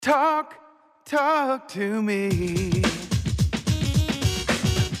Talk to me.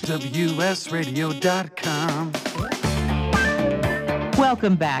 WSRadio.com.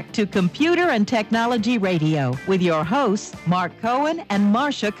 Welcome back to Computer and Technology Radio with your hosts, Mark Cohen and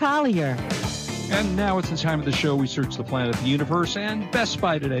Marcia Collier. And now it's the time of the show we search the planet, the universe, and Best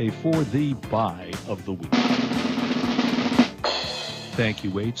Buy today for the Buy of the Week. Thank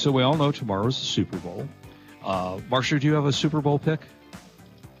you, Wade. So we all know tomorrow's the Super Bowl. Marcia, do you have a Super Bowl pick?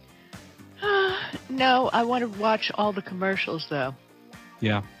 No, I want to watch all the commercials, though.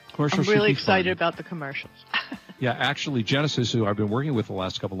 Yeah. Commercials I'm really should be fun. excited about the commercials. Yeah, actually, Genesis, who I've been working with the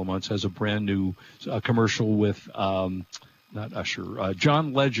last couple of months, has a brand new commercial with not Usher,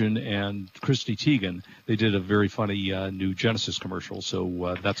 John Legend and Christy Teigen. They did a very funny new Genesis commercial,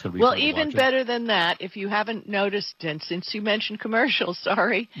 so that's going to be well, fun to even watch. better than that, if you haven't noticed, and since you mentioned commercials,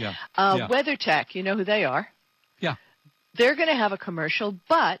 sorry, Yeah. WeatherTech, you know who they are? Yeah. They're going to have a commercial,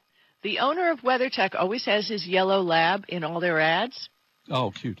 but the owner of WeatherTech always has his yellow lab in all their ads.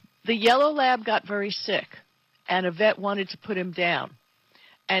 Oh, cute. The yellow lab got very sick, and a vet wanted to put him down.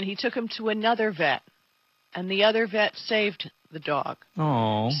 And he took him to another vet, and the other vet saved the dog.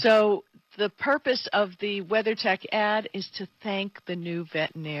 Oh. So the purpose of the WeatherTech ad is to thank the new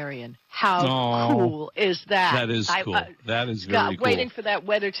veterinarian. How cool is that? That is cool. That is very cool. Waiting for that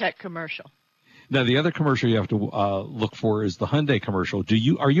WeatherTech commercial. Now, the other commercial you have to look for is the Hyundai commercial.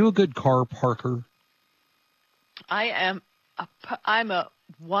 Are you a good car parker? I'm a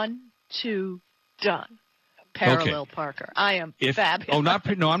 1-2 done parallel parker. I am fabulous. I'm not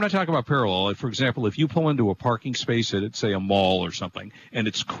talking about parallel. For example, if you pull into a parking space at, say, a mall or something, and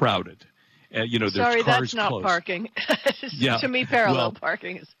it's crowded, there's sorry, cars that's not close. Parking. Yeah. To me, parallel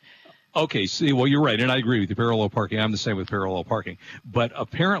parking is. Okay, see, well, you're right, and I agree with you. Parallel parking, I'm the same with parallel parking. But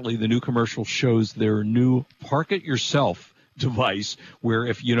apparently, the new commercial shows their new Park It Yourself device, where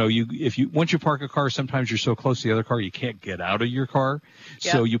if once you park a car, sometimes you're so close to the other car you can't get out of your car.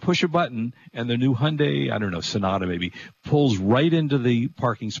 Yep. So you push a button, and the new Hyundai, I don't know, Sonata maybe, pulls right into the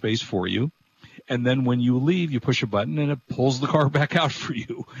parking space for you. And then when you leave, you push a button, and it pulls the car back out for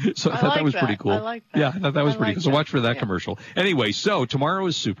you. So I thought that was pretty cool. I like that. Yeah, I thought that was pretty cool. So watch for that commercial. Anyway, so tomorrow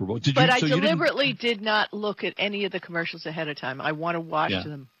is Super Bowl. I deliberately did not look at any of the commercials ahead of time. I want to watch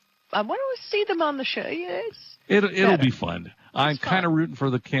them. I want to see them on the show. Yes. It'll be fun. I'm kind of rooting for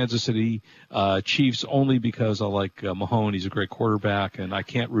the Kansas City Chiefs only because I like Mahomes. He's a great quarterback, and I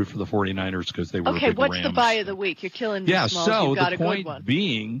can't root for the 49ers because they were okay, big what's Rams. the buy of the week? You're killing me, Smalls. So You've got the a good one.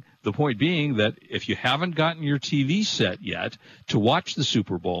 the point being that if you haven't gotten your TV set yet to watch the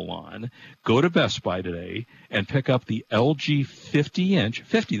Super Bowl on, go to Best Buy today and pick up the LG 50-inch.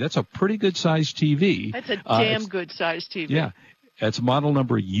 50, that's a pretty good-sized TV. That's a damn good-sized TV. Yeah. That's model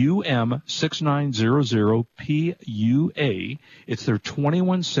number UM6900PUA. It's their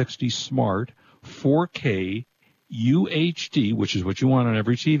 2160 Smart 4K UHD, which is what you want on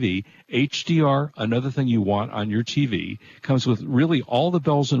every TV. HDR, another thing you want on your TV. Comes with really all the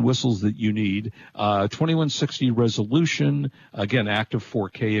bells and whistles that you need. 2160 resolution, again, active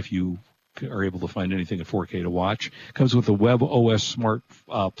 4K if you are able to find anything in 4K to watch. Comes with a Web OS smart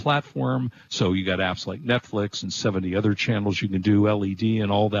platform, so you got apps like Netflix and 70 other channels you can do, LED and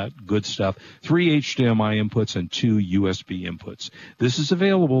all that good stuff. 3 HDMI inputs and 2 USB inputs. This is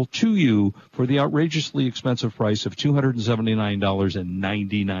available to you for the outrageously expensive price of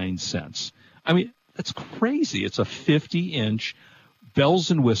 $279.99. I mean, that's crazy. It's a 50-inch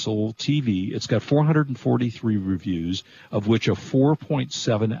bells and whistle TV. It's got 443 reviews, of which a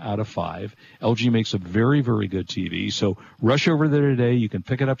 4.7 out of 5. LG makes a very, very good TV. So rush over there today. You can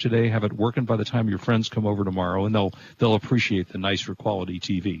pick it up today, have it working by the time your friends come over tomorrow, and they'll appreciate the nicer quality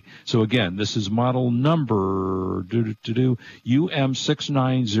TV. So again, this is model number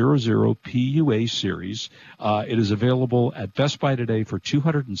UM6900PUA series. It is available at Best Buy today for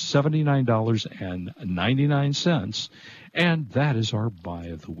 $279.99. And that is our buy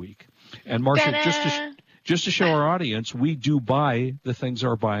of the week. And Marcia, just to show our audience, we do buy the things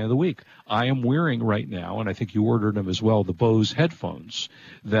our buy of the week. I am wearing right now, and I think you ordered them as well, the Bose headphones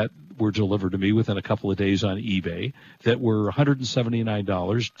that were delivered to me within a couple of days on eBay that were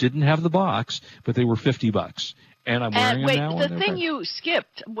 $179. Didn't have the box, but they were $50. And I'm wearing them now. Wait, the thing you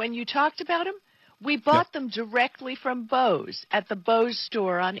skipped when you talked about them, we bought them directly from Bose at the Bose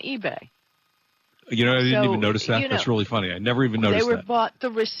store on eBay. You know, I didn't even notice that. That's really funny. I never even noticed that. They were bought.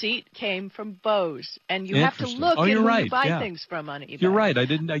 The receipt came from Bose, and you have to look at who you buy things from on eBay. You're right. I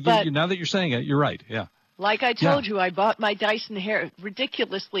didn't. Now that you're saying it, you're right. Yeah. Like I told you, I bought my Dyson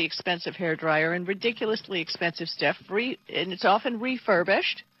ridiculously expensive hairdryer and ridiculously expensive stuff, and it's often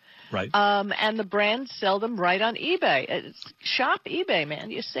refurbished. Right. And the brands sell them right on eBay. Shop eBay,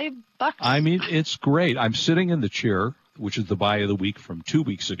 man. You save bucks. I mean, it's great. I'm sitting in the chair, which is the buy of the week from 2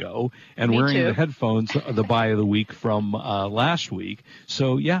 weeks ago, and Me wearing too. the headphones, the buy of the week from last week.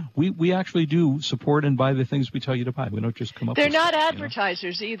 So, yeah, we actually do support and buy the things we tell you to buy. We don't just come up They're with not stuff,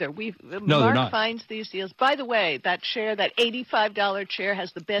 advertisers either. No, they're Mark not. finds these deals. By the way, that chair, that $85 chair,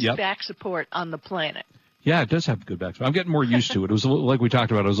 has the best Yep. back support on the planet. Yeah, it does have good back. I'm getting more used to it. It was a little, like we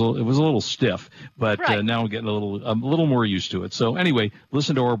talked about. It was a little stiff, but Right. now I'm getting a little more used to it. So anyway,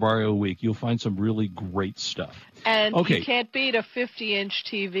 listen to our Buy of the Week. You'll find some really great stuff. And Okay. you can't beat a 50-inch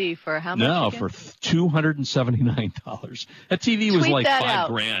TV for how much? No, again? for $279. That TV was Tweet like that $5 out.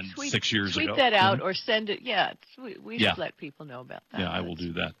 grand 6 years ago. Tweet that out Mhm. or send it. Yeah, we should Yeah. let people know about that. Yeah, I will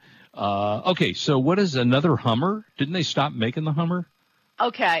do that. Okay, so what is another Hummer? Didn't they stop making the Hummer?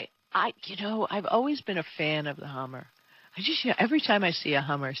 Okay, I've always been a fan of the Hummer. I just, every time I see a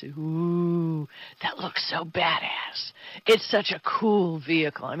Hummer, I say, ooh, that looks so badass. It's such a cool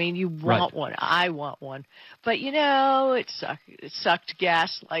vehicle. I mean, you want one. I want one. But, it sucked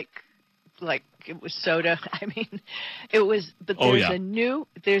gas like it was soda. I mean, it was, but there's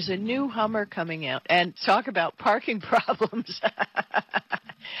a new Hummer coming out. And talk about parking problems.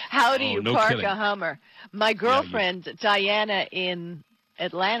 How do you park kidding. a Hummer? My girlfriend, Diana in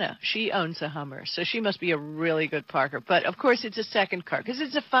Atlanta, she owns a Hummer, so she must be a really good parker. But, of course, it's a second car because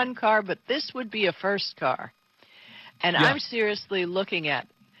it's a fun car, but this would be a first car. And I'm seriously looking at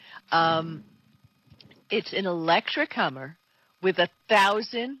it's an electric Hummer with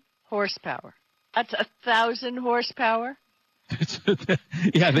 1,000 horsepower. That's 1,000 horsepower?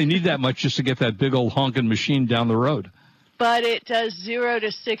 Yeah, they need that much just to get that big old honking machine down the road. But it does 0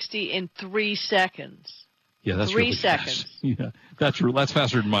 to 60 in 3 seconds. Yeah, that's 3 really seconds. Fast. Yeah, that's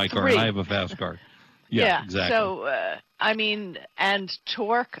faster than my car, and I have a fast car. Yeah, exactly. So, I mean, and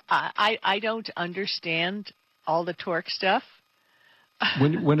torque, I don't understand all the torque stuff.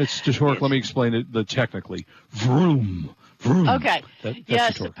 When it's to torque, let me explain it technically. Vroom, vroom. Okay. That's the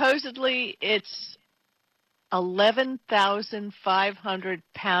torque. Supposedly it's 11,500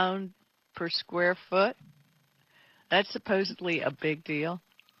 pounds per square foot. That's supposedly a big deal.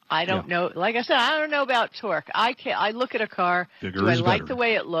 I don't know. Like I said, I don't know about torque. I look at a car. Bigger Do I is like better. the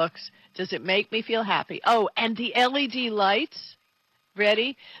way it looks? Does it make me feel happy? Oh, and the LED lights.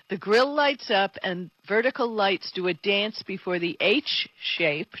 Ready? The grill lights up and vertical lights do a dance before the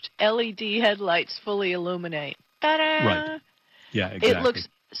H-shaped LED headlights fully illuminate. Ta-da! Right. Yeah, exactly. It looks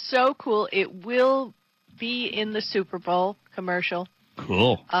so cool. It will be in the Super Bowl commercial.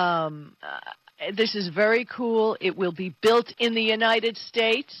 Cool. This is very cool. It will be built in the United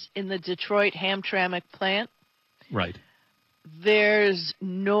States in the Detroit Hamtramck plant. Right. There's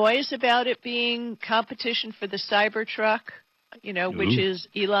noise about it being competition for the Cybertruck, which is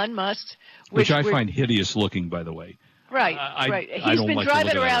Elon Musk. Which I find hideous looking, by the way. Right, right. He's don't been like to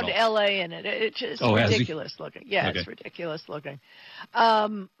driving look at it around at all. L.A. in it. It's just Has he? ridiculous looking. Yeah, Okay. it's ridiculous looking.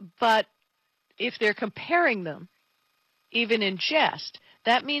 But if they're comparing them, even in jest,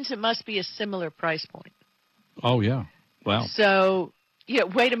 that means it must be a similar price point. Oh, yeah. Wow. So,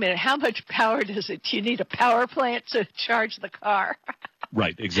 wait a minute. How much power do you need a power plant to charge the car?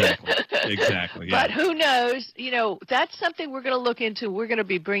 Right, exactly. Exactly, yeah. But who knows? That's something we're going to look into. We're going to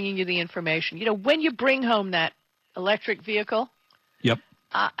be bringing you the information. When you bring home that electric vehicle, Yep.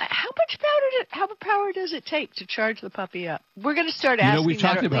 how power does it take to charge the puppy up? We're going to start asking we've that,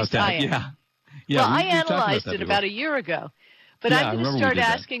 talked or at about least that. I am. Yeah. Well, I we've talked analyzed that it before. about a year ago, but Yeah, I I'm going to remember we start did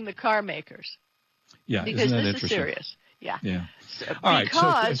that. asking the car makers. Yeah, Because isn't that this is interesting? serious. Yeah. Yeah. All right,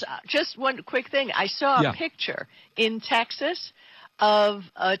 because, just one quick thing, I saw a picture in Texas of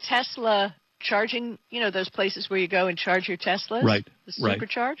a Tesla charging, those places where you go and charge your Teslas. Right, The right.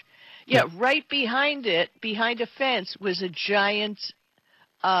 supercharge. Yeah, right behind it, behind a fence, was a giant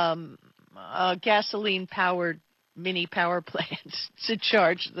gasoline-powered mini power plant to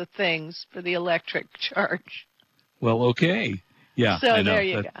charge the things for the electric charge. Well, okay. Yeah, So I know. there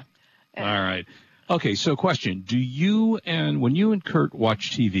you go. All right. Okay, so question. When you and Kurt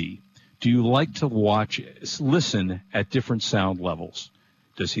watch TV, do you like to listen at different sound levels?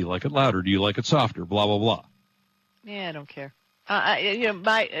 Does he like it louder? Do you like it softer? Blah, blah, blah. Yeah, I don't care. I'm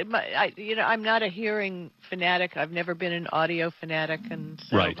not a hearing fanatic. I've never been an audio fanatic, and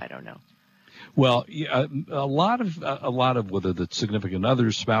so Right. I don't know. Well, a lot of whether the significant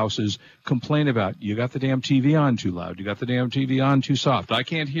others, spouses, complain about you got the damn TV on too loud, you got the damn TV on too soft. I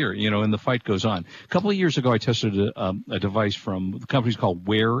can't hear, and the fight goes on. A couple of years ago, I tested a device from the company's called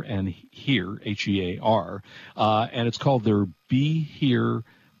Wear and Hear, Hear, and it's called their BeHear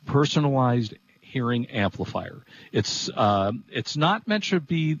personalized hearing amplifier. It's not meant to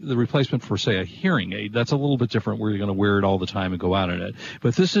be the replacement for, say, a hearing aid. That's a little bit different where you're going to wear it all the time and go out in it.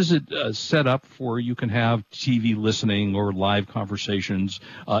 But this is set up for you can have TV listening or live conversations.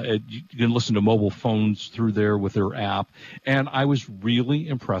 You can listen to mobile phones through there with their app. And I was really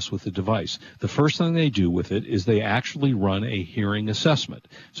impressed with the device. The first thing they do with it is they actually run a hearing assessment.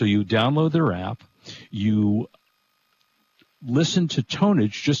 So you download their app, you listen to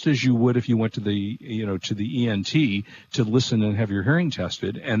tonage just as you would if you went to the ENT to listen and have your hearing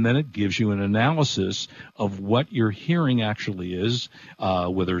tested, and then it gives you an analysis of what your hearing actually is,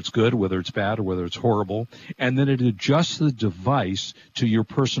 whether it's good, whether it's bad, or whether it's horrible, and then it adjusts the device to your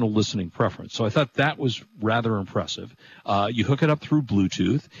personal listening preference. So I thought that was rather impressive. You hook it up through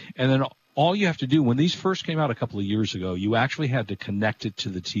Bluetooth, and then all you have to do, when these first came out a couple of years ago, you actually had to connect it to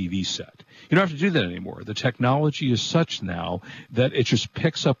the TV set. You don't have to do that anymore. The technology is such now that it just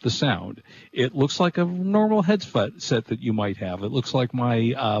picks up the sound. It looks like a normal headset that you might have. It looks like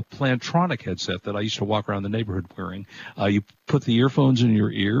my Plantronic headset that I used to walk around the neighborhood wearing. You put the earphones in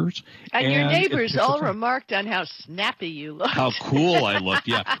your ears. And your neighbors all remarked on how snappy you looked. How cool I looked,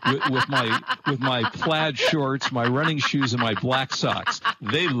 yeah. With my plaid shorts, my running shoes, and my black socks.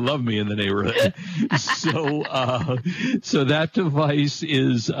 They love me in the neighborhood. So that device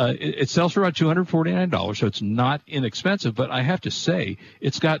is it sells for about $249, so it's not inexpensive. But I have to say,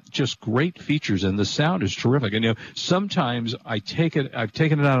 it's got just great features, and the sound is terrific. And sometimes I've taken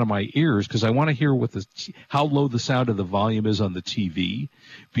it out of my ears because I want to hear how low the sound of the volume is on the TV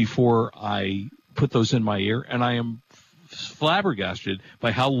before I put those in my ear, and I am flabbergasted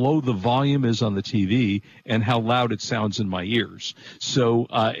by how low the volume is on the TV and how loud it sounds in my ears. So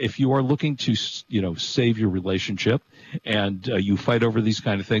if you are looking to, save your relationship and you fight over these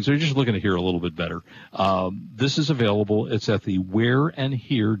kind of things, or you're just looking to hear a little bit better, this is available. It's at the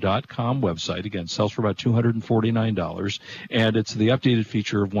wearandhear.com website. Again, sells for about $249, and it's the updated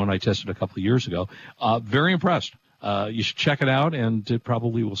feature of one I tested a couple of years ago. Very impressed. You should check it out, and it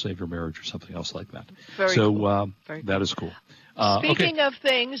probably will save your marriage or something else like that. Very cool. That is cool. Speaking of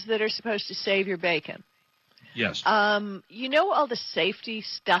things that are supposed to save your bacon. Yes. All the safety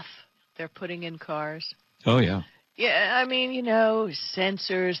stuff they're putting in cars? Oh, yeah. Yeah, I mean,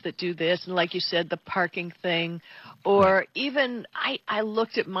 sensors that do this, and like you said, the parking thing. Or even, I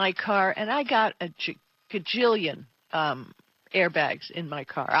looked at my car, and I got a gajillion airbags in my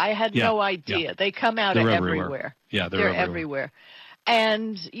car. I had no idea. Yeah. They come out everywhere. Yeah, they're everywhere.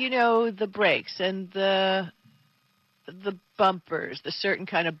 And, the brakes and the bumpers, the certain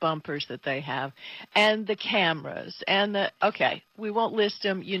kind of bumpers that they have, and the cameras, and we won't list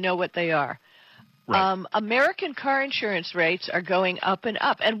them. You know what they are. Right. American car insurance rates are going up and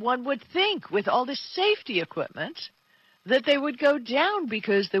up, and one would think with all this safety equipment that they would go down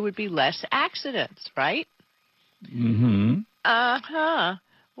because there would be less accidents, right? Mm-hmm. Uh-huh.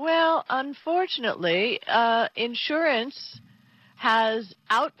 Well, unfortunately, insurance has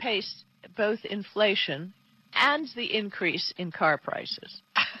outpaced both inflation and the increase in car prices.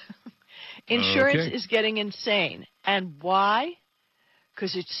 Insurance is getting insane. And why?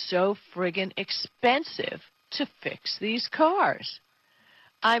 Because it's so friggin' expensive to fix these cars.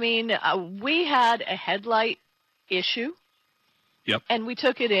 I mean, we had a headlight issue. Yep. And we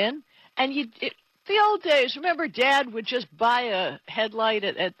took it in, and the old days, remember Dad would just buy a headlight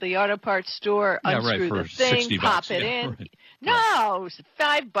at the auto parts store, unscrew the thing, pop it in. Right. No, it was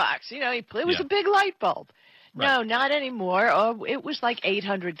 $5. It was a big light bulb. Right. No, not anymore. Oh, it was like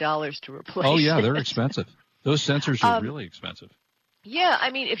 $800 to replace. Oh, yeah, they're expensive. Those sensors are really expensive. Yeah, I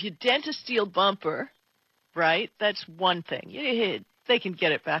mean, if you dent a steel bumper, right, that's one thing. They can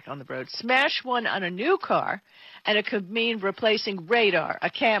get it back on the road. Smash one on a new car, and it could mean replacing radar, a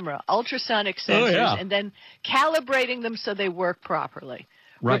camera, ultrasonic sensors, and then calibrating them so they work properly.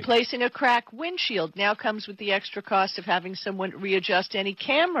 Right. Replacing a cracked windshield now comes with the extra cost of having someone readjust any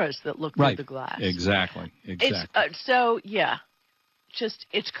cameras that look through the glass. Exactly.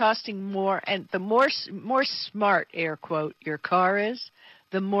 It's costing more, and the more smart, air quote, your car is,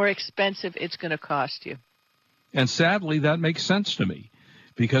 the more expensive it's going to cost you. And sadly, that makes sense to me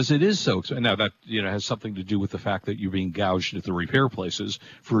because it is so expensive. Now, that has something to do with the fact that you're being gouged at the repair places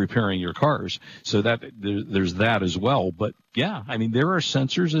for repairing your cars. So that there's that as well. But, yeah, I mean, there are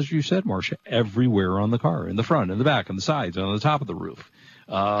sensors, as you said, Marcia, everywhere on the car, in the front, in the back, on the sides, on the top of the roof.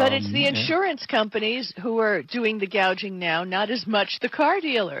 But it's the insurance companies who are doing the gouging now, not as much the car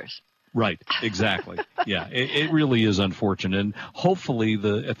dealers. Right, exactly. Yeah, it really is unfortunate. And hopefully,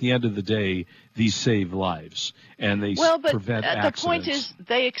 at the end of the day, these save lives and they prevent accidents. The point is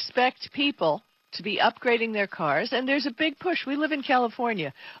they expect people to be upgrading their cars, and there's a big push. We live in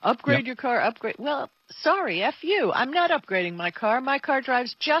California. Upgrade your car, upgrade. Well, sorry, F you. I'm not upgrading my car. My car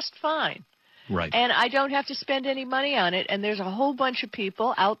drives just fine. Right. And I don't have to spend any money on it, and there's a whole bunch of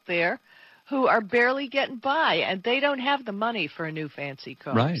people out there who are barely getting by, and they don't have the money for a new fancy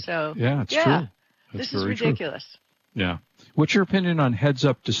car. Right. So, it's true. This is ridiculous. True. Yeah. What's your opinion on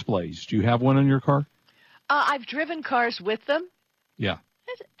heads-up displays? Do you have one in your car? I've driven cars with them. Yeah.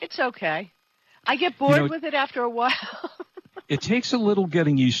 It's okay. I get bored with it after a while. It takes a little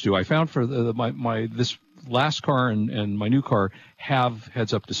getting used to. I found for my this last car and my new car have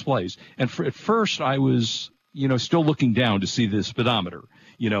heads-up displays. And at first I was, still looking down to see the speedometer.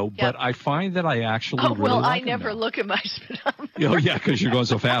 But I find that I actually really like I never look at my speedometer. Because you're going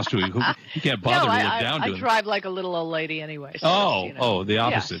so fast. You can't bother to look down to it. I drive like a little old lady anyway. So the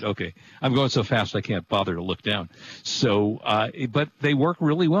opposite. Yeah. Okay. I'm going so fast I can't bother to look down. So, but they work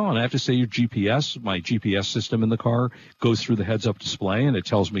really well. And I have to say my GPS system in the car goes through the heads-up display, and it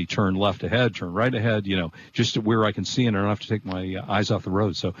tells me turn left ahead, turn right ahead, just where I can see, and I don't have to take my eyes off the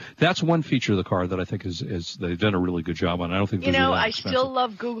road. So that's one feature of the car that I think is they've done a really good job on. I don't think I still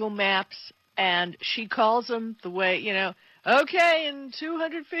love Google Maps, and she calls them the way, okay, in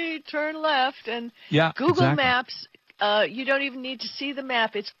 200 feet, turn left. And Google Maps, you don't even need to see the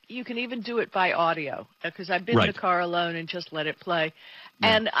map. You can even do it by audio, because I've been in the car alone and just let it play.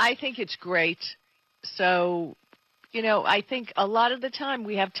 Yeah. And I think it's great. So, I think a lot of the time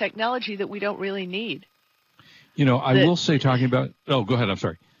we have technology that we don't really need. I will say, talking about – oh, go ahead. I'm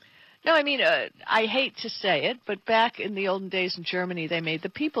sorry. No, I mean, I hate to say it, but back in the olden days in Germany, they made the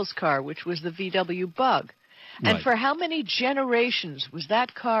people's car, which was the VW Bug. And for how many generations was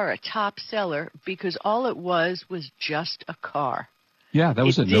that car a top seller? Because all it was just a car. Yeah, that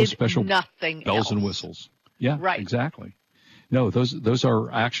was no special nothing bells else. And whistles. Yeah, right. Exactly. No, those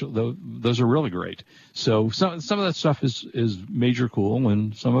are really great. So some of that stuff is major cool,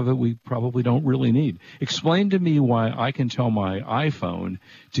 and some of it we probably don't really need. Explain to me why I can tell my iPhone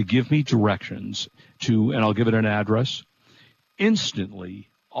to give me directions and I'll give it an address instantly.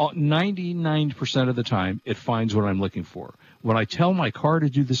 99% of the time, it finds what I'm looking for. When I tell my car to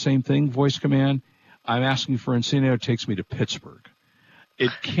do the same thing, voice command, I'm asking for Encino, it takes me to Pittsburgh.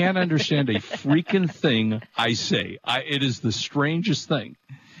 It can't understand a freaking thing I say. It is the strangest thing.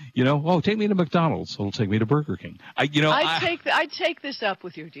 Take me to McDonald's. It'll take me to Burger King. I'd take this up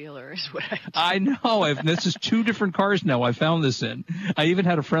with your dealer is what I do. I know. This is 2 different cars now I found this in. I even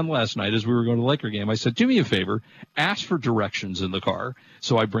had a friend last night as we were going to the Laker game. I said, do me a favor, ask for directions in the car.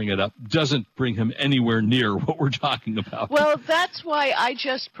 So I bring it up. Doesn't bring him anywhere near what we're talking about. Well, that's why I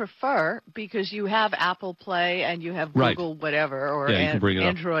just prefer, because you have Apple Play and you have Google whatever or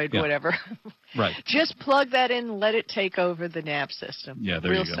Android whatever. Right. Just plug that in and let it take over the nav system. Yeah,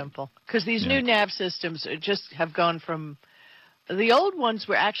 there Real you go. Simple. Because these new nav systems just have gone from – the old ones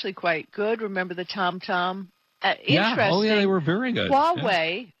were actually quite good. Remember the TomTom? Interesting. Oh, yeah, they were very good.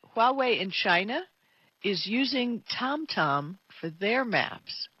 Huawei in China is using TomTom for their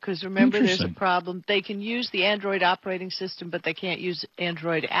maps. Because remember, there's a problem. They can use the Android operating system, but they can't use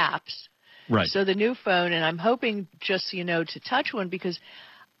Android apps. Right. So the new phone, and I'm hoping just so you know to touch one, because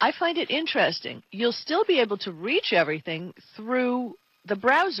I find it interesting. You'll still be able to reach everything through the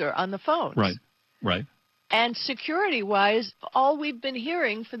browser on the phone. Right. And security-wise, all we've been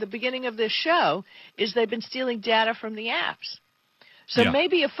hearing for the beginning of this show is they've been stealing data from the apps. So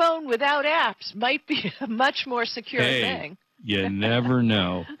maybe a phone without apps might be a much more secure thing. You never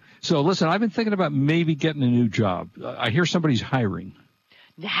know. So listen, I've been thinking about maybe getting a new job. I hear somebody's hiring.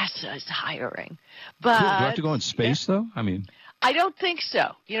 NASA's hiring. But cool. Do I have to go in space, though? I mean, I don't think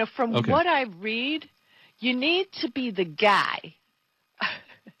so. From what I read, you need to be the guy.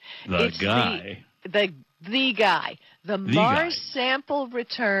 The guy. The Mars Sample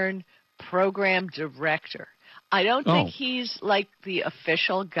Return Program Director. I don't think he's like the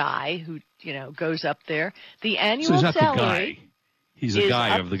official guy who, goes up there. The annual so he's not salary. The guy. He's a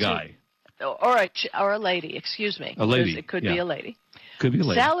guy of the guy. Or a lady, excuse me. A lady. It could be a lady. Could be a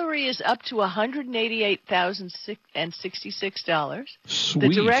lady. Salary is up to $188,066. Sweet. The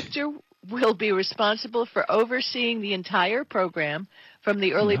director will be responsible for overseeing the entire program from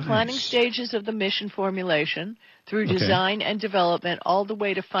the early planning stages of the mission formulation through design and development all the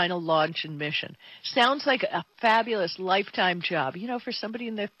way to final launch and mission. Sounds like a fabulous lifetime job. For somebody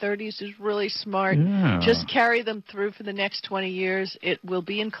in their 30s who's really smart, just carry them through for the next 20 years. It will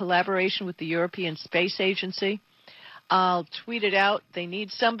be in collaboration with the European Space Agency. I'll tweet it out. They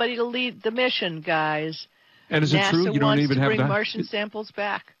need somebody to lead the mission, guys. And is it true you don't even have to bring Martian samples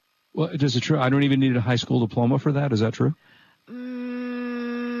back? Well, is it true? I don't even need a high school diploma for that. Is that true?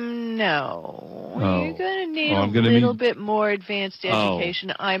 No. You're going to need a little bit more advanced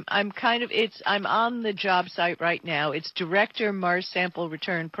education. I'm on the job site right now. It's Director Mars Sample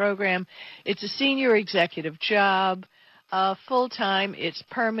Return Program. It's a senior executive job, full-time. It's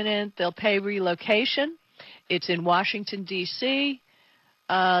permanent. They'll pay relocation. It's in Washington, D.C.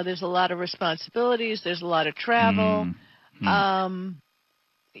 There's a lot of responsibilities. There's a lot of travel.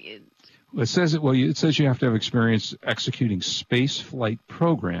 It says you have to have experience executing space flight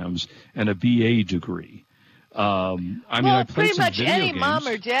programs and a BA degree. I played pretty some much video any games. mom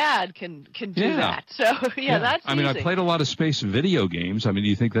or dad can do that. So that's easy. I played a lot of space video games. Do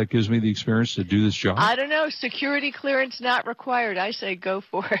you think that gives me the experience to do this job? I don't know. Security clearance not required. I say go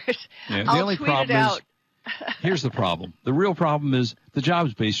for it. Yeah, I'll tweet it out. Here's the problem. The real problem is the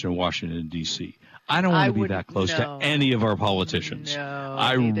job's based in Washington, D.C. I don't want to be that close to any of our politicians. No,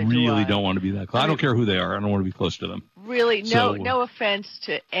 I really don't want to be that close. I don't care who they are. I don't want to be close to them. Really, no offense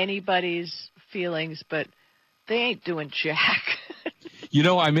to anybody's feelings, but they ain't doing jack.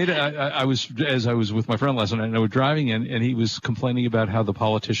 I was with my friend last night, and I was driving in, and he was complaining about how the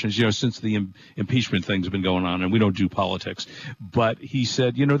politicians, since the impeachment thing's been going on, and we don't do politics, but he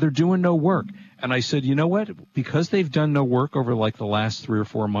said, they're doing no work. And I said, you know what? Because they've done no work over the last 3 or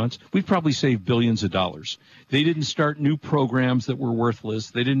 4 months, we've probably saved billions of dollars. They didn't start new programs that were worthless.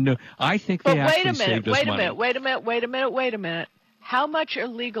 They didn't know. I think they actually saved us money. Wait a minute. How much are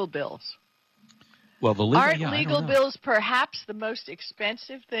legal bills? Well, aren't legal bills perhaps the most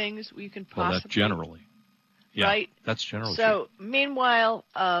expensive things we can possibly? Well, that's generally. Yeah, right? That's generally true. Meanwhile,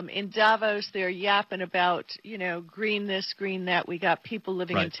 in Davos, they're yapping about, green this, green that. We got people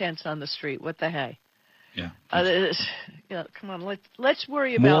living in tents on the street. What the hey? Yeah. Come on, let's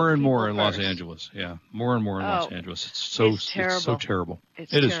worry about more and more in first. Los Angeles. Yeah, more and more in Los Angeles. It's terrible. It's so terrible.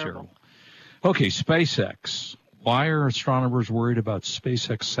 It is terrible. Okay, SpaceX. Why are astronomers worried about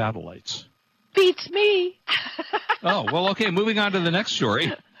SpaceX satellites? Beats me. Okay, moving on to the next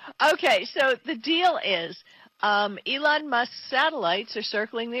story. Okay, so the deal is Elon Musk's satellites are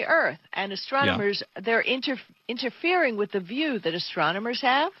circling the Earth, and astronomers, they're interfering with the view that astronomers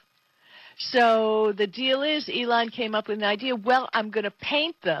have. So the deal is Elon came up with an idea, I'm going to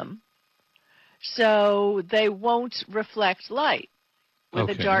paint them so they won't reflect light with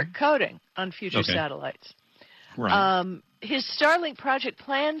a dark coating on future satellites. Right. His Starlink project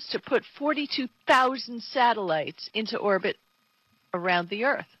plans to put 42,000 satellites into orbit around the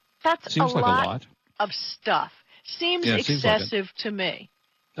Earth. That's Seems like a lot of stuff. Seems excessive to me.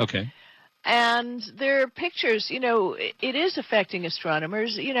 Okay. And there are pictures, it is affecting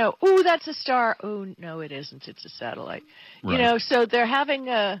astronomers. That's a star. Oh, no, it isn't. It's a satellite. Right. So they're having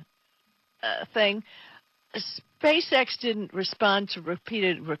a thing. SpaceX didn't respond to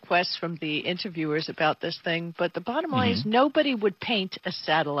repeated requests from the interviewers about this thing, but the bottom line is nobody would paint a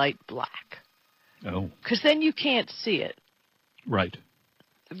satellite black. Oh. Because then you can't see it. Right.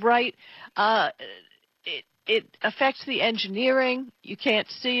 Right. It affects the engineering. You can't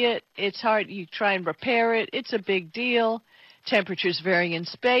see it. It's hard. You try and repair it. It's a big deal. Temperatures varying in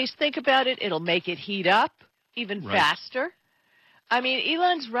space. Think about it. It'll make it heat up even faster.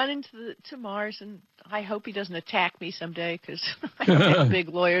 Elon's running to Mars, and I hope he doesn't attack me someday because I have big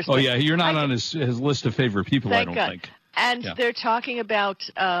lawyers. You're not on his list of favorite people, I don't think. And they're talking about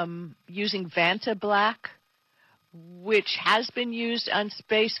using Vanta Black, which has been used on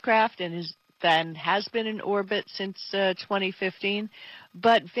spacecraft and has been in orbit since 2015.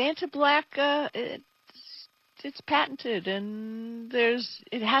 But Vanta Black, it's patented, and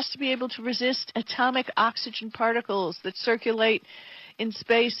it has to be able to resist atomic oxygen particles that circulate in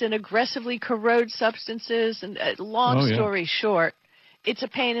space and aggressively corrode substances. And long story short, it's a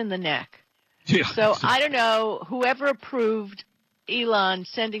pain in the neck. Yeah. So I don't know, whoever approved Elon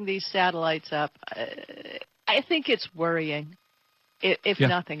sending these satellites up, I think it's worrying, if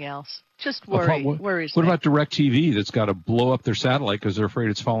nothing else. Just worries What me. about DirecTV that's got to blow up their satellite because they're afraid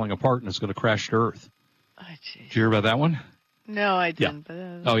it's falling apart and it's going to crash to Earth? Oh, did you hear about that one? No, I didn't.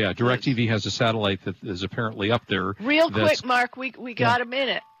 Yeah. DirecTV has a satellite that is apparently up there. Real quick, Mark, we got a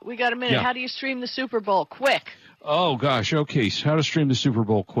minute. Yeah. How do you stream the Super Bowl? Quick. Oh, gosh. Okay. So how to stream the Super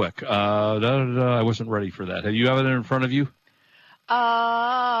Bowl quick. I wasn't ready for that. Have you have it in front of you? You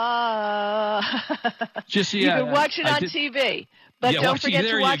can watch it on TV. But don't forget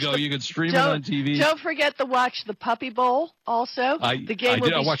to watch. There you go. You can stream it on TV. Don't forget to watch the Puppy Bowl also. The game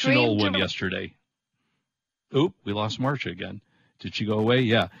I watched an old one yesterday. Oop, we lost Marcia again. Did she go away?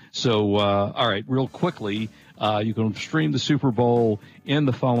 Yeah. So, all right, real quickly, you can stream the Super Bowl in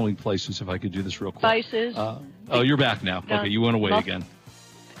the following places, if I could do this real quick. Places. You're back now. Okay, you went away again.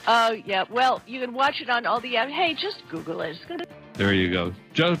 Oh, yeah. Well, you can watch it on all the apps. Hey, just Google it. It's gonna... There you go.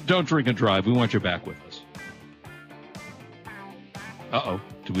 Don't drink and drive. We want you back with us. Uh-oh.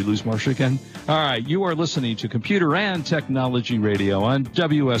 Did we lose Marcia again? All right. You are listening to Computer and Technology Radio on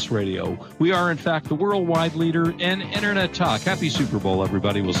WS Radio. We are, in fact, the worldwide leader in Internet talk. Happy Super Bowl,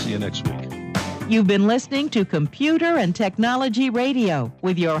 everybody. We'll see you next week. You've been listening to Computer and Technology Radio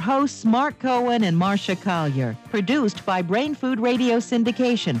with your hosts Mark Cohen and Marcia Collier. Produced by Brain Food Radio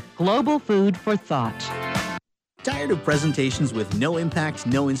Syndication. Global food for thought. Tired of presentations with no impact,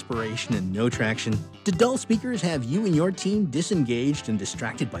 no inspiration, and no traction? Do dull speakers have you and your team disengaged and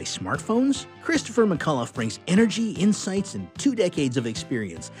distracted by smartphones? Christopher McAuliffe brings energy, insights, and 2 decades of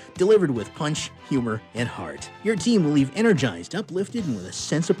experience, delivered with punch, humor, and heart. Your team will leave energized, uplifted, and with a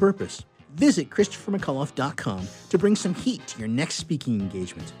sense of purpose. Visit ChristopherMcAuliffe.com to bring some heat to your next speaking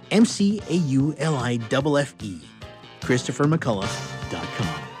engagement. McAuliffe.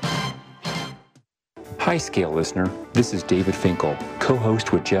 ChristopherMcAuliffe.com. Hi, Scale listener. This is David Finkel,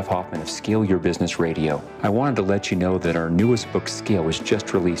 co-host with Jeff Hoffman of Scale Your Business Radio. I wanted to let you know that our newest book, Scale, was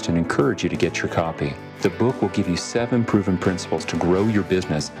just released and encourage you to get your copy. The book will give you 7 proven principles to grow your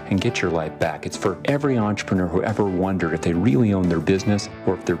business and get your life back. It's for every entrepreneur who ever wondered if they really own their business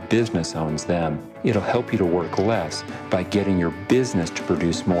or if their business owns them. It'll help you to work less by getting your business to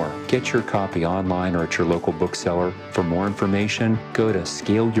produce more. Get your copy online or at your local bookseller. For more information, go to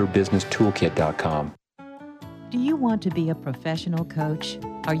scaleyourbusinesstoolkit.com. Do you want to be a professional coach?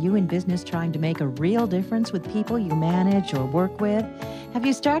 Are you in business trying to make a real difference with people you manage or work with? Have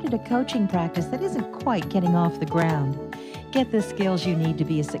you started a coaching practice that isn't quite getting off the ground? Get the skills you need to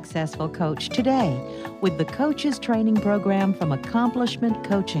be a successful coach today with the Coaches Training Program from Accomplishment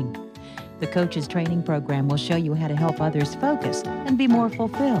Coaching. The Coaches Training Program will show you how to help others focus and be more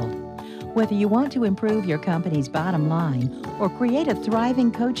fulfilled. Whether you want to improve your company's bottom line or create a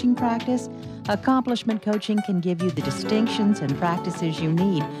thriving coaching practice, Accomplishment Coaching can give you the distinctions and practices you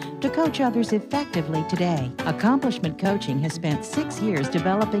need to coach others effectively today. Accomplishment Coaching has spent 6 years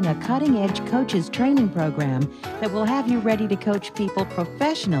developing a cutting-edge coaches training program that will have you ready to coach people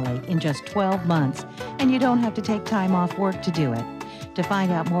professionally in just 12 months, and you don't have to take time off work to do it. To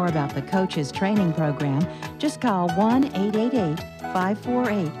find out more about the Coaches Training Program, just call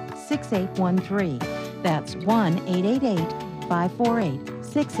 1-888-548-6813. That's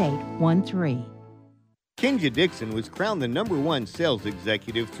 1-888-548-6813. Kenja Dixon was crowned the #1 sales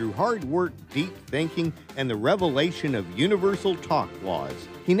executive through hard work, deep thinking, and the revelation of universal talk laws.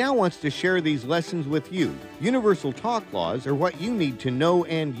 He now wants to share these lessons with you. Universal talk laws are what you need to know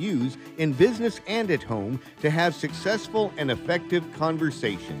and use in business and at home to have successful and effective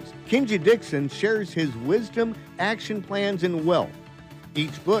conversations. Kenja Dixon shares his wisdom, action plans, and wealth.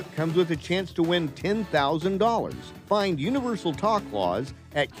 Each book comes with a chance to win $10,000. Find Universal Talk Laws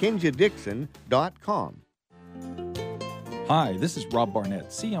at KenjaDixon.com. Hi, this is Rob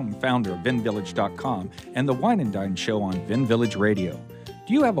Barnett, CEO and founder of VinVillage.com and the Wine and Dine Show on VinVillage Radio.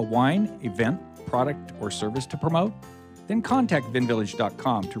 Do you have a wine, event, product, or service to promote? Then contact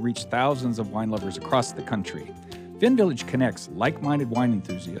VinVillage.com to reach thousands of wine lovers across the country. VinVillage connects like-minded wine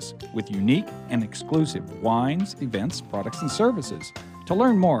enthusiasts with unique and exclusive wines, events, products, and services. To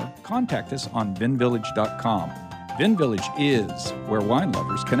learn more, contact us on VinVillage.com. VinVillage is where wine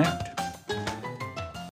lovers connect.